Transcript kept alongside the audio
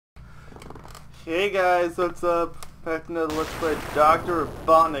Hey guys, what's up? Back to another Let's Play Dr.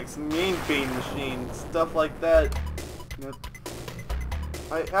 Robotnik's Mean Bean Machine, stuff like that. Yep.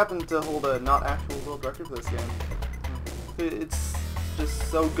 I happen to hold a not actual world record for this game. It's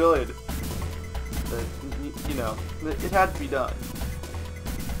just so good that, you know, it had to be done.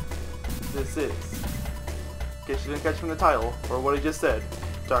 This is, in case you didn't catch from the title, or what I just said,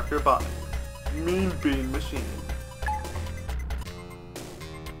 Dr. Robotnik, Mean Bean Machine.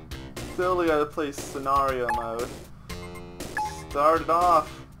 Still gotta play scenario mode. Start it off.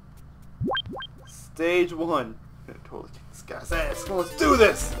 Stage 1. Totally kick this guy's ass. Come on, let's do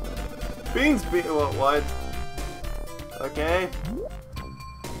this! What? Okay.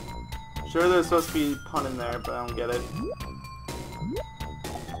 Sure there's supposed to be pun in there, but I don't get it.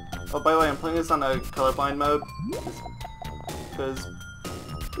 Oh, by the way, I'm playing this on a colorblind mode. Because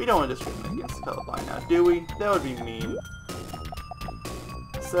we don't want to discriminate against the colorblind now, do we? That would be mean.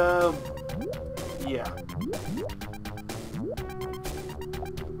 So, yeah.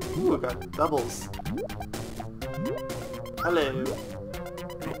 Ooh, I got doubles. Hello.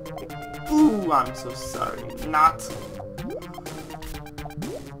 Ooh, I'm so sorry. Not.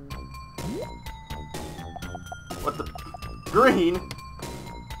 What the? Green?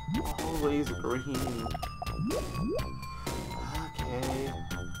 Always green. Okay.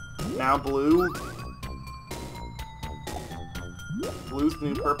 Now blue. Blue's the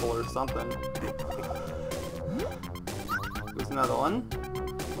new purple or something. There's another one.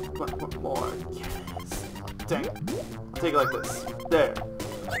 One more. Yes. Dang it. I'll take it like this. There.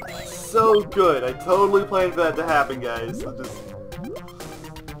 So good. I totally planned for that to happen, guys. So just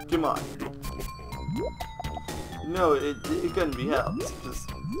come on. No, it couldn't be helped. It's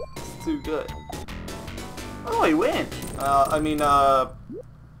too good. Oh, I win. Of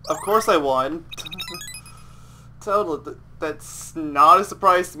course I won. Totally. That's not a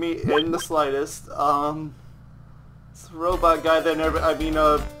surprise to me in the slightest. This robot guy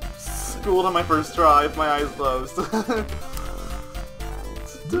that schooled on my first try with my eyes closed.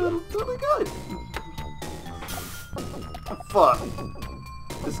 It's totally good. Fuck.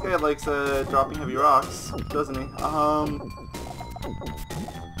 This guy likes dropping heavy rocks, doesn't he?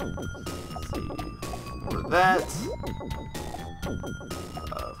 Let's see. Or that.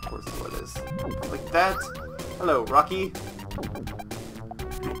 Of course, what is? Like that. Hello, Rocky.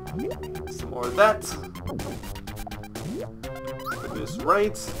 Some more of that. Did this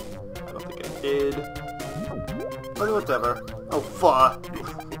right. I don't think I did. But whatever. Oh, fuck.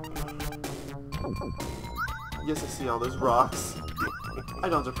 Yes, I see all those rocks. I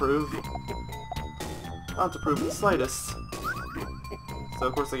don't approve. I don't approve in the slightest. So,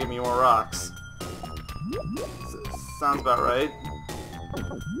 of course, they give me more rocks. Sounds about right.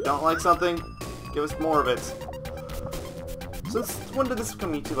 Don't like something? Give us more of it. Since when did this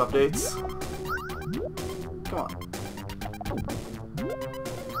become YouTube updates? Come on.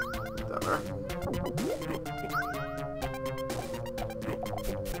 Whatever.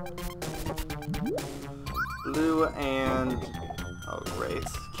 Blue and... oh great.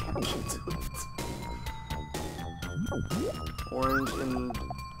 Can't do it. Orange and...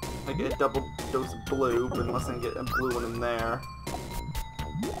 I get a double dose of blue, but unless I get a blue one in there.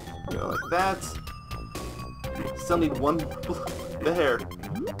 Go like that. Still need one blue. There.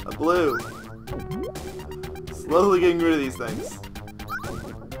 A blue. Slowly getting rid of these things.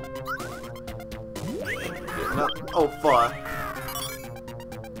 Oh, fuck.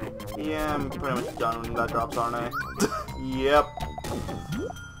 Yeah, I'm pretty much done when that drops, aren't I? Yep.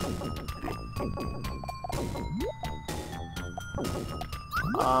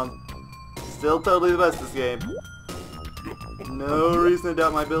 Still totally the best this game. No reason to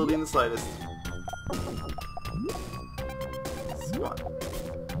doubt my ability in the slightest. Come on.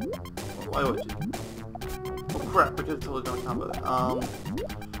 Why would you? Oh crap, I could have totally done a combo there.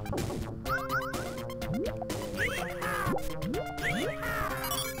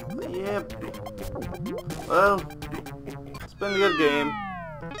 Yep. Well, it's been a good game.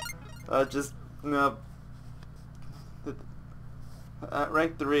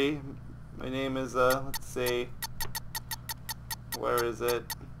 Rank 3. My name is, let's see. Where is it?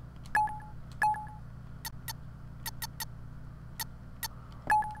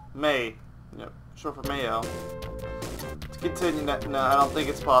 May. Yep, short for Mayo. To continue, no, I don't think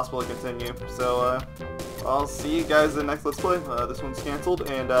it's possible to continue. So, I'll see you guys in the next Let's Play. This one's cancelled,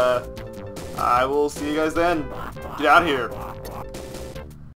 and, I will see you guys then. Get out of here.